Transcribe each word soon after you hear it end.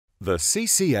The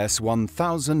CCS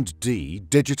 1000D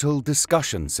digital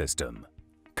discussion system.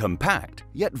 Compact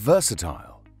yet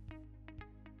versatile.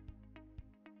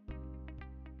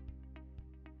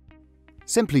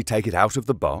 Simply take it out of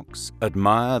the box,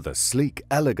 admire the sleek,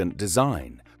 elegant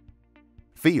design,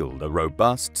 feel the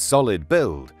robust, solid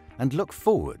build, and look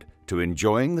forward to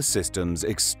enjoying the system's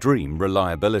extreme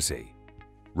reliability.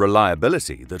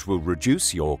 Reliability that will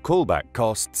reduce your callback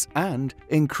costs and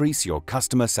increase your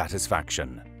customer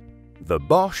satisfaction. The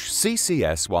Bosch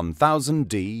CCS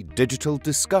 1000D digital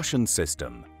discussion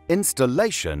system.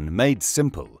 Installation made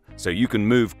simple so you can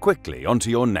move quickly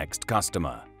onto your next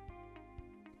customer.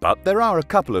 But there are a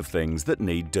couple of things that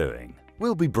need doing.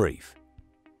 We'll be brief.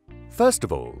 First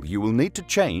of all, you will need to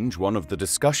change one of the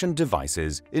discussion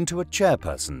devices into a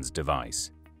chairperson's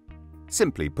device.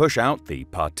 Simply push out the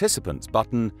Participants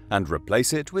button and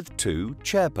replace it with two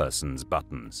Chairpersons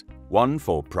buttons, one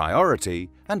for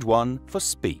Priority and one for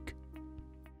Speak.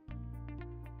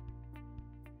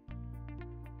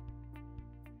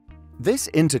 This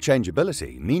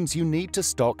interchangeability means you need to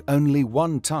stock only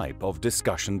one type of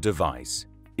discussion device.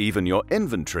 Even your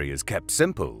inventory is kept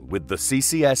simple with the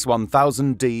CCS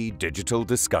 1000D digital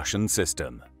discussion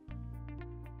system.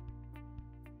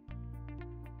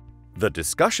 The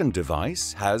discussion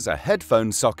device has a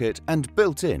headphone socket and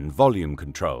built-in volume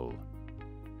control.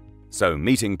 So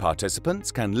meeting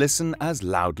participants can listen as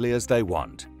loudly as they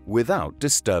want, without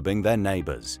disturbing their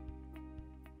neighbors.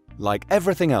 Like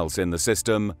everything else in the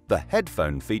system, the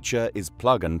headphone feature is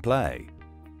plug and play.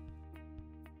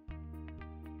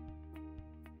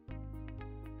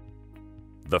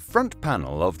 The front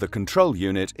panel of the control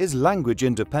unit is language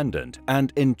independent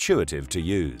and intuitive to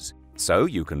use, so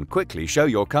you can quickly show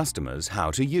your customers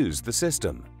how to use the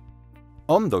system.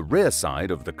 On the rear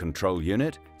side of the control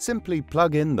unit, simply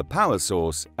plug in the power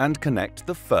source and connect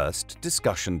the first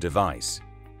discussion device.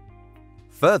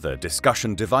 Further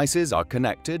discussion devices are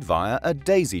connected via a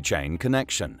daisy chain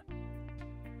connection.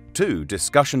 Two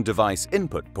discussion device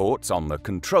input ports on the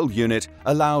control unit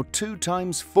allow 2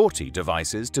 × 40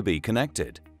 devices to be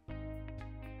connected.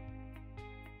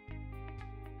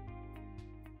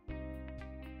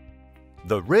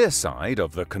 The rear side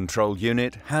of the control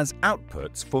unit has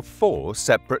outputs for 4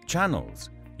 separate channels,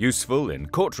 useful in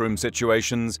courtroom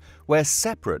situations where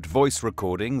separate voice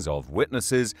recordings of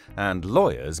witnesses and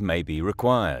lawyers may be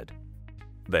required.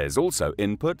 There's also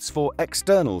inputs for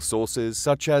external sources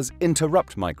such as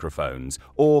interrupt microphones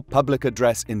or public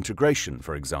address integration,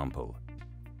 for example.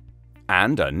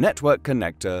 And a network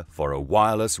connector for a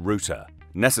wireless router,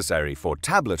 necessary for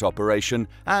tablet operation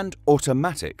and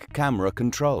automatic camera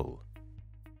control.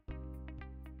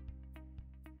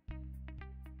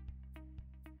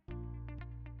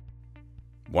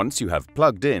 Once you have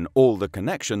plugged in all the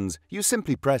connections, you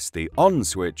simply press the on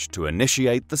switch to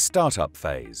initiate the startup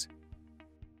phase.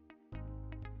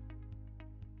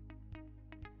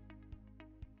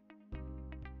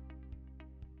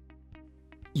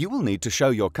 You will need to show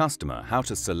your customer how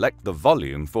to select the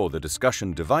volume for the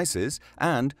discussion devices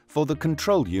and for the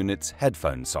control unit's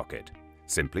headphone socket,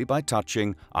 simply by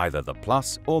touching either the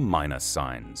plus or minus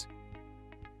signs.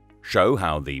 Show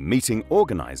how the meeting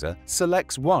organizer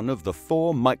selects one of the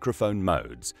 4 microphone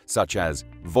modes, such as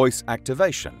voice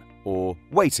activation or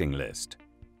waiting list.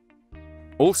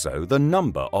 Also, the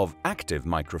number of active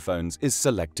microphones is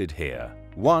selected here,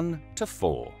 1 to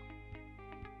 4.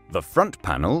 The front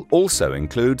panel also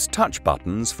includes touch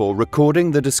buttons for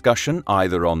recording the discussion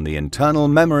either on the internal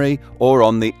memory or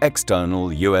on the external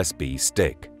USB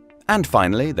stick. And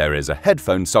finally, there is a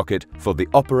headphone socket for the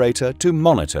operator to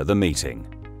monitor the meeting.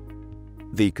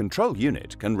 The control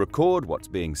unit can record what's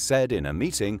being said in a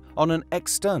meeting on an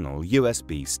external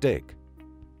USB stick.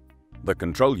 The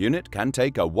control unit can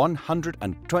take a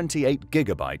 128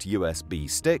 GB USB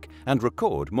stick and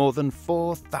record more than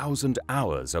 4,000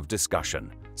 hours of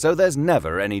discussion, so there's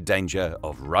never any danger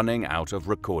of running out of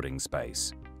recording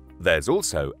space. There's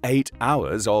also 8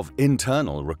 hours of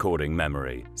internal recording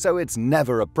memory, so it's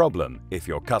never a problem if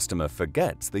your customer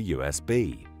forgets the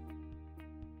USB.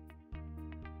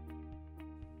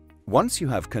 Once you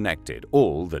have connected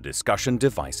all the discussion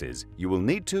devices, you will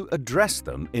need to address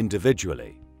them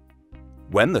individually.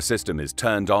 When the system is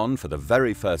turned on for the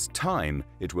very first time,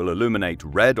 it will illuminate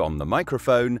red on the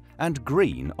microphone and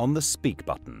green on the speak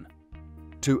button.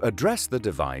 To address the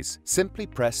device, simply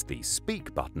press the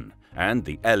speak button and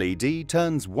the LED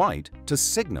turns white to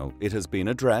signal it has been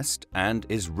addressed and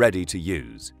is ready to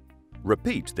use.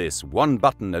 Repeat this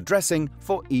one-button addressing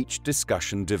for each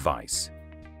discussion device.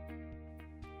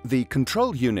 The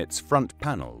control unit's front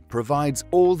panel provides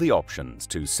all the options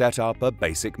to set up a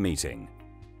basic meeting.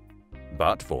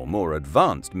 But for more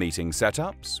advanced meeting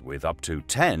setups, with up to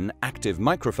 10 active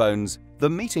microphones, the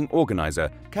meeting organizer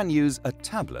can use a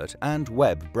tablet and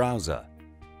web browser.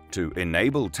 To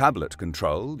enable tablet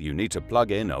control, you need to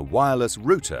plug in a wireless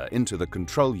router into the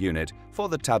control unit for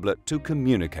the tablet to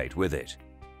communicate with it.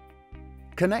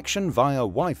 Connection via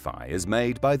Wi-Fi is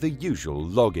made by the usual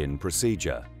login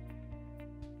procedure.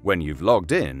 When you've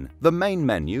logged in, the main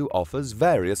menu offers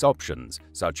various options,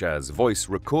 such as voice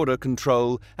recorder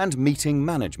control and meeting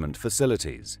management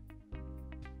facilities.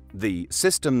 The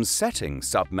System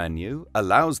Settings submenu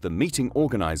allows the meeting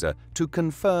organizer to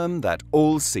confirm that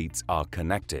all seats are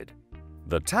connected.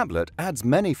 The tablet adds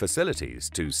many facilities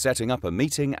to setting up a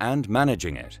meeting and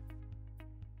managing it.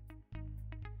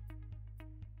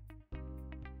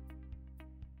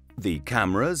 The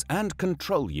cameras and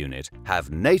control unit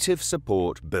have native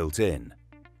support built in.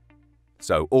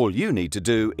 So all you need to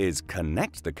do is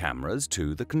connect the cameras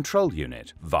to the control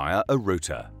unit via a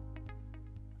router.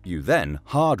 You then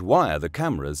hardwire the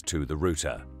cameras to the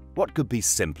router. What could be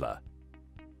simpler?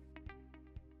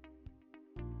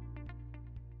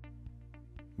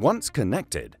 Once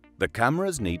connected, the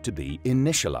cameras need to be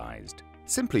initialized.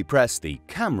 Simply press the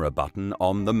Camera button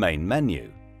on the main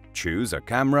menu. Choose a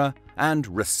camera and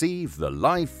receive the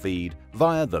live feed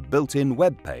via the built-in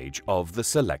web page of the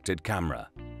selected camera.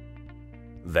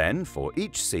 Then, for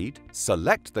each seat,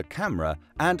 select the camera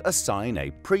and assign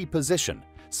a pre-position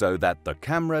so that the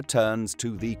camera turns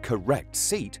to the correct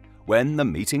seat when the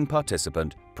meeting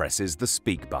participant presses the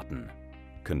Speak button.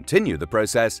 Continue the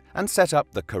process and set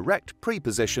up the correct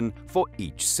pre-position for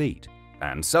each seat,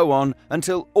 and so on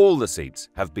until all the seats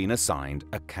have been assigned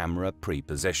a camera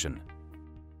pre-position.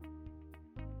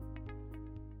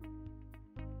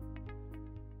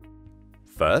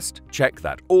 First, check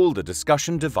that all the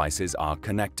discussion devices are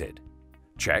connected.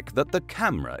 Check that the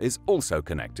camera is also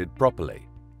connected properly.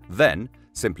 Then,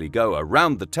 simply go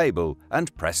around the table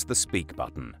and press the Speak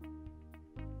button.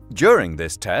 During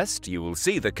this test, you will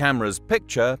see the camera's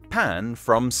picture pan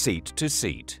from seat to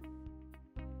seat.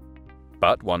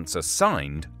 But once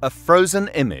assigned, a frozen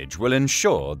image will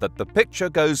ensure that the picture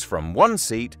goes from one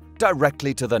seat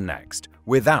directly to the next,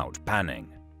 without panning.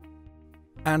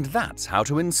 And that's how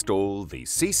to install the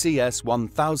CCS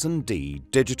 1000D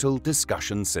digital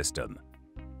discussion system.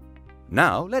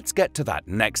 Now let's get to that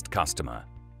next customer.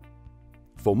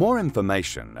 For more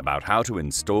information about how to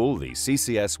install the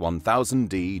CCS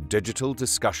 1000D digital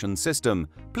discussion system,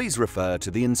 please refer to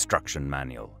the instruction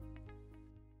manual.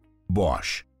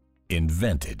 Bosch,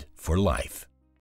 invented for life.